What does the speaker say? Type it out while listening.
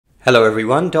Hello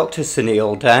everyone, Dr.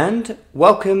 Suneel Dhand.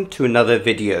 Welcome to another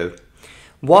video.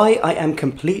 Why I am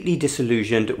completely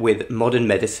disillusioned with modern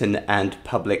medicine and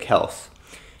public health.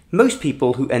 Most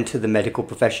people who enter the medical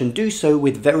profession do so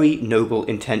with very noble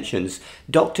intentions.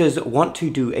 Doctors want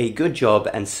to do a good job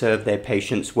and serve their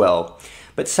patients well.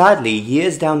 But sadly,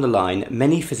 years down the line,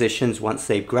 many physicians, once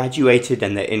they've graduated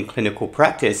and they're in clinical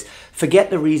practice, forget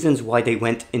the reasons why they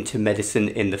went into medicine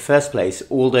in the first place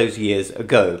all those years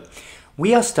ago.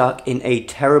 We are stuck in a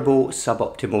terrible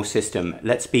suboptimal system.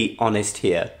 Let's be honest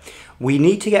here. We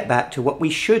need to get back to what we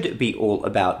should be all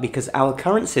about because our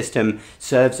current system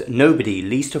serves nobody,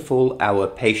 least of all our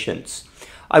patients.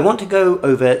 I want to go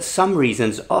over some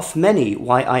reasons of many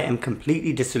why I am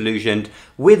completely disillusioned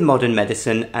with modern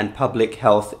medicine and public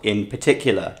health in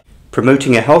particular.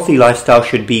 Promoting a healthy lifestyle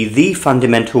should be the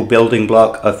fundamental building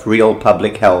block of real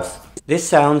public health. This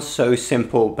sounds so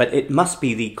simple, but it must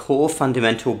be the core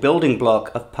fundamental building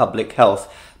block of public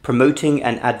health, promoting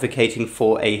and advocating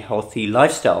for a healthy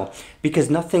lifestyle, because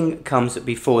nothing comes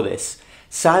before this.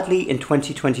 Sadly, in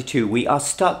 2022, we are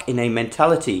stuck in a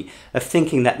mentality of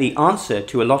thinking that the answer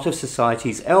to a lot of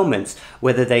society's ailments,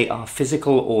 whether they are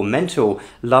physical or mental,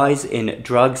 lies in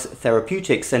drugs,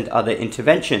 therapeutics, and other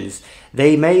interventions.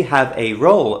 They may have a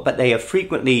role, but they are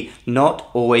frequently not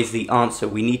always the answer.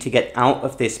 We need to get out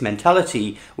of this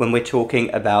mentality when we're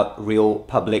talking about real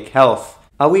public health.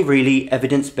 Are we really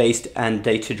evidence-based and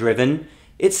data-driven?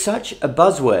 It's such a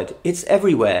buzzword. It's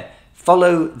everywhere.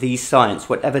 Follow the science,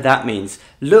 whatever that means.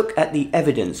 Look at the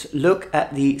evidence, look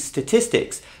at the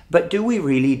statistics. But do we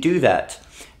really do that?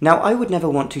 Now, I would never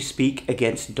want to speak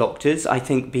against doctors. I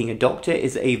think being a doctor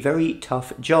is a very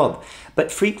tough job.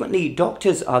 But frequently,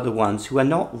 doctors are the ones who are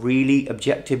not really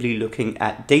objectively looking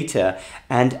at data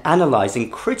and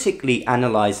critically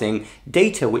analyzing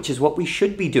data, which is what we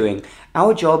should be doing.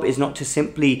 Our job is not to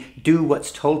simply do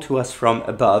what's told to us from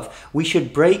above. We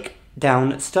should break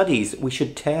down studies. We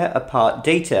should tear apart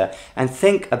data and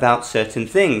think about certain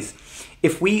things.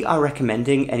 If we are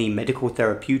recommending any medical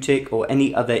therapeutic or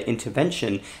any other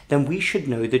intervention, then we should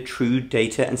know the true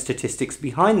data and statistics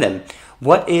behind them.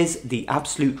 What is the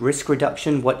absolute risk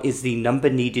reduction? What is the number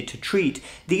needed to treat?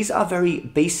 These are very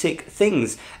basic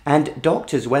things. And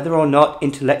doctors, whether or not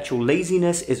intellectual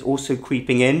laziness is also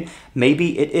creeping in,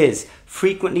 maybe it is,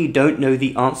 frequently don't know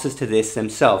the answers to this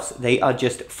themselves. They are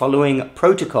just following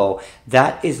protocol.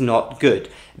 That is not good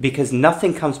because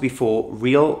nothing comes before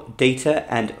real data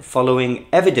and following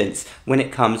evidence when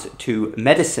it comes to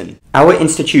medicine. Our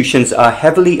institutions are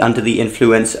heavily under the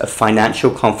influence of financial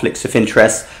conflicts of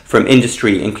interest from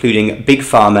industry, including big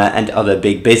pharma and other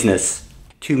big business.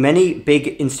 Too many big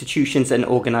institutions and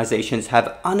organizations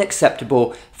have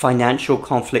unacceptable financial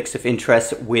conflicts of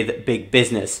interest with big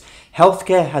business.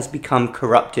 Healthcare has become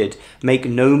corrupted, make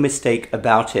no mistake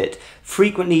about it.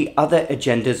 Frequently, other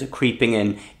agendas are creeping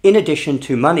in addition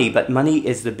to money, but money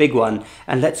is the big one,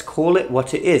 and let's call it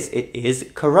what it is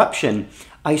corruption.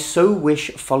 I so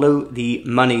wish follow the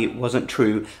money wasn't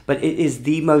true, but it is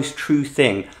the most true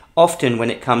thing, often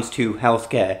when it comes to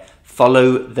healthcare.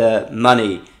 Follow the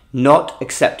money. Not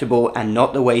acceptable and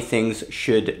not the way things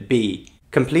should be.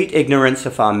 Complete ignorance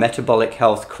of our metabolic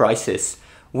health crisis.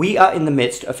 We are in the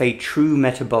midst of a true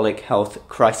metabolic health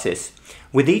crisis.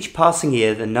 With each passing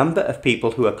year, the number of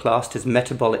people who are classed as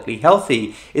metabolically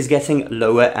healthy is getting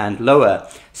lower and lower.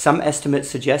 Some estimates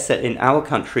suggest that in our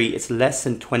country, it's less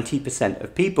than 20%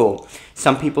 of people.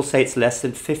 Some people say it's less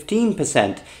than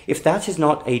 15%. If that is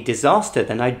not a disaster,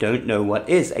 then I don't know what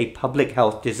is a public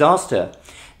health disaster.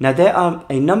 Now, there are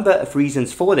a number of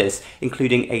reasons for this,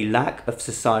 including a lack of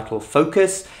societal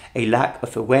focus, a lack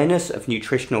of awareness of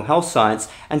nutritional health science,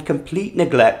 and complete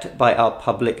neglect by our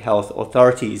public health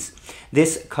authorities.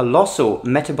 This colossal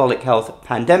metabolic health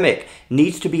pandemic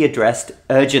needs to be addressed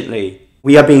urgently.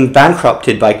 We are being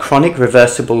bankrupted by chronic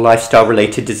reversible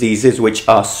lifestyle-related diseases which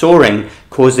are soaring,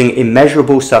 causing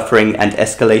immeasurable suffering and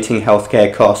escalating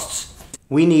healthcare costs.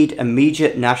 We need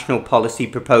immediate national policy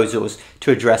proposals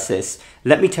to address this.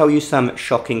 Let me tell you some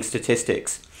shocking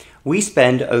statistics. We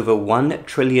spend over $1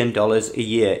 trillion a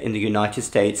year in the United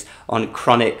States on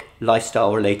chronic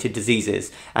lifestyle-related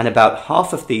diseases, and about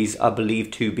half of these are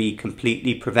believed to be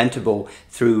completely preventable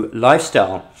through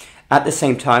lifestyle. At the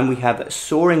same time, we have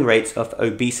soaring rates of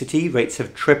obesity. Rates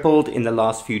have tripled in the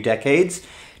last few decades.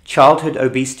 Childhood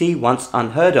obesity, once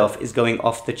unheard of, is going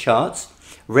off the charts.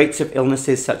 Rates of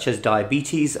illnesses such as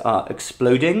diabetes are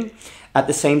exploding. At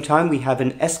the same time, we have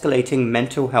an escalating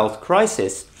mental health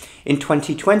crisis. In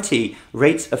 2020,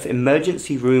 rates of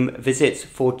emergency room visits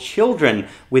for children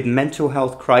with mental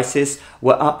health crisis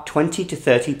were up 20 to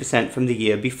 30% from the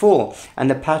year before, and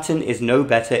the pattern is no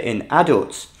better in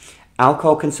adults.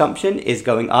 Alcohol consumption is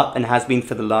going up and has been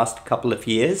for the last couple of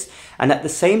years. And at the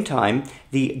same time,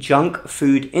 the junk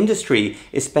food industry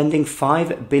is spending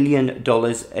 $5 billion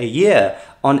a year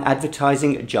on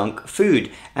advertising junk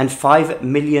food and $5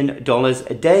 million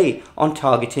a day on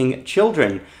targeting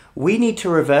children. We need to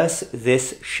reverse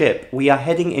this ship. We are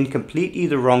heading in completely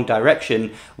the wrong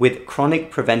direction with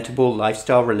chronic preventable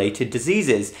lifestyle related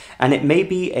diseases. And it may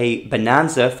be a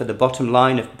bonanza for the bottom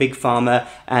line of big pharma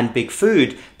and big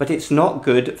food, but it's not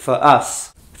good for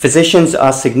us. Physicians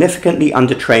are significantly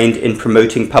undertrained in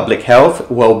promoting public health,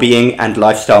 well-being and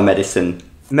lifestyle medicine.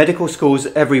 Medical schools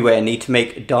everywhere need to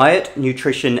make diet,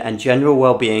 nutrition and general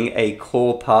well-being a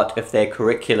core part of their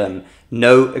curriculum.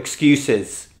 No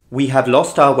excuses. We have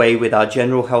lost our way with our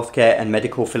general healthcare and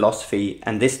medical philosophy,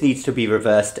 and this needs to be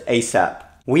reversed ASAP.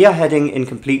 We are heading in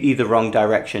completely the wrong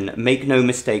direction, make no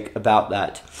mistake about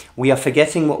that. We are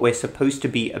forgetting what we're supposed to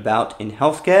be about in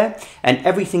healthcare, and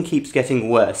everything keeps getting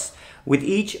worse. With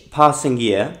each passing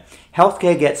year,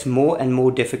 healthcare gets more and more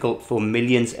difficult for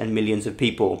millions and millions of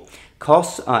people.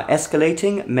 Costs are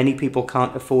escalating, many people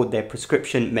can't afford their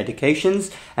prescription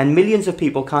medications, and millions of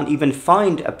people can't even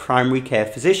find a primary care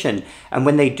physician. And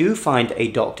when they do find a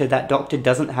doctor, that doctor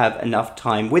doesn't have enough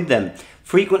time with them,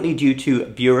 frequently due to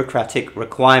bureaucratic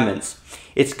requirements.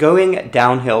 It's going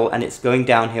downhill, and it's going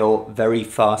downhill very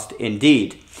fast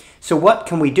indeed. So what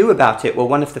can we do about it? Well,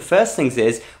 one of the first things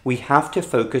is we have to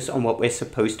focus on what we're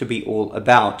supposed to be all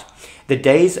about. The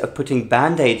days of putting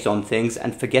band-aids on things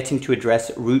and forgetting to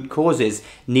address root causes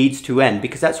needs to end,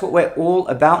 because that's what we're all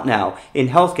about now in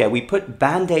healthcare. We put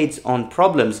band-aids on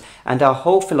problems, and our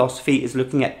whole philosophy is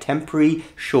looking at temporary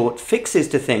short fixes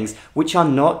to things which are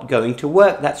not going to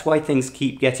work. That's why things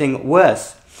keep getting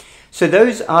worse. So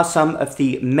those are some of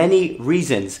the many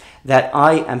reasons that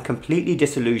I am completely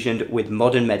disillusioned with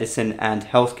modern medicine and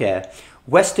healthcare.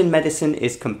 Western medicine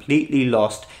is completely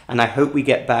lost, and I hope we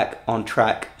get back on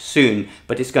track soon,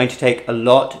 but it's going to take a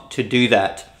lot to do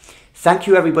that. Thank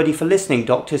you everybody for listening.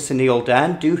 Dr. Suneel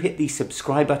Dhand. Do hit the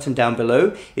subscribe button down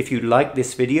below if you like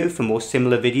this video for more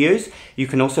similar videos. You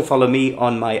can also follow me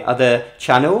on my other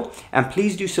channel, and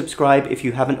please do subscribe if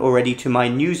you haven't already to my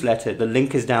newsletter. The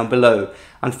link is down below.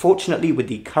 Unfortunately, with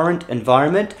the current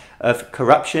environment of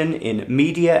corruption in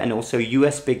media and also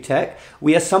US big tech,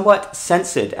 we are somewhat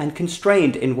censored and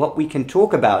constrained in what we can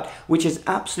talk about, which is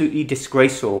absolutely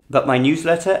disgraceful. But my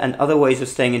newsletter and other ways of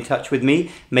staying in touch with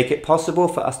me make it possible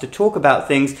for us to talk about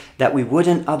things that we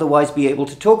wouldn't otherwise be able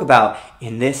to talk about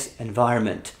in this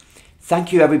environment.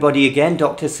 Thank you everybody again,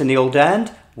 Dr. Suneel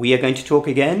Dhand. We are going to talk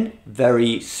again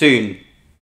very soon.